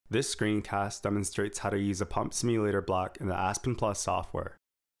This screencast demonstrates how to use a pump simulator block in the Aspen Plus software.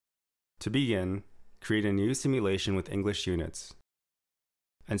 To begin, create a new simulation with English units.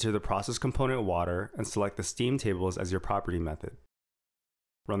 Enter the process component water and select the steam tables as your property method.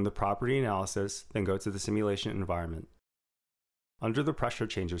 Run the property analysis, then go to the simulation environment. Under the Pressure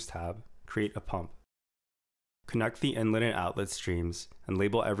Changers tab, create a pump. Connect the inlet and outlet streams and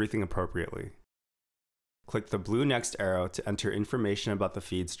label everything appropriately. Click the blue next arrow to enter information about the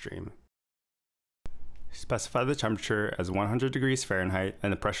feed stream. Specify the temperature as 100 degrees Fahrenheit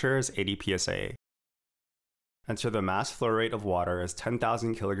and the pressure as 80 psi. Enter the mass flow rate of water as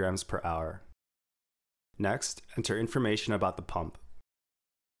 10,000 kilograms per hour. Next, enter information about the pump.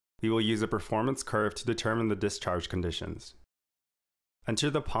 We will use a performance curve to determine the discharge conditions. Enter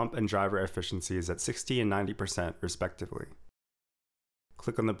the pump and driver efficiencies at 60 and 90% respectively.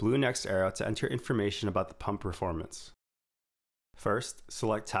 Click on the blue next arrow to enter information about the pump performance. First,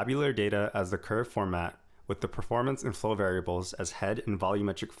 select tabular data as the curve format with the performance and flow variables as head and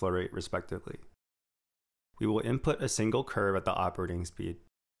volumetric flow rate respectively. We will input a single curve at the operating speed.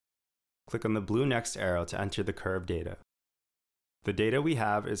 Click on the blue next arrow to enter the curve data. The data we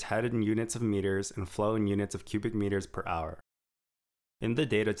have is head in units of meters and flow in units of cubic meters per hour. In the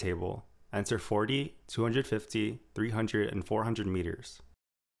data table, enter 40, 250, 300, and 400 meters.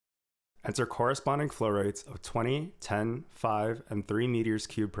 Enter corresponding flow rates of 20, 10, 5, and 3 meters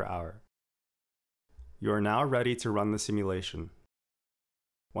cubed per hour. You are now ready to run the simulation.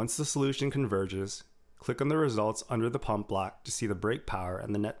 Once the solution converges, click on the results under the pump block to see the brake power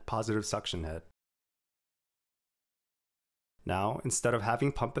and the net positive suction head. Now, instead of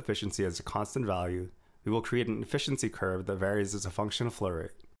having pump efficiency as a constant value, we will create an efficiency curve that varies as a function of flow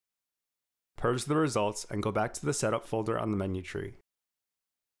rate. Purge the results and go back to the setup folder on the menu tree.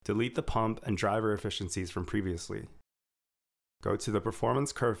 Delete the pump and driver efficiencies from previously. Go to the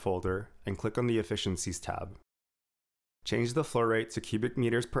Performance Curve folder and click on the Efficiencies tab. Change the flow rate to cubic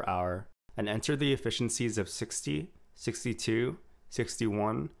meters per hour and enter the efficiencies of 60, 62,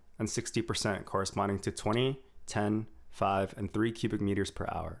 61, and 60% corresponding to 20, 10, 5, and 3 cubic meters per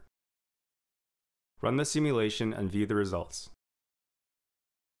hour. Run the simulation and view the results.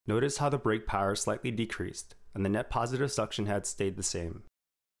 Notice how the brake power slightly decreased and the net positive suction head stayed the same.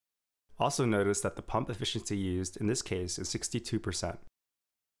 Also notice that the pump efficiency used in this case is 62%.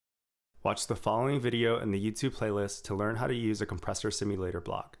 Watch the following video in the YouTube playlist to learn how to use a compressor simulator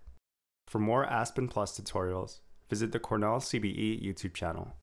block. For more Aspen Plus tutorials, visit the Cornell CBE YouTube channel.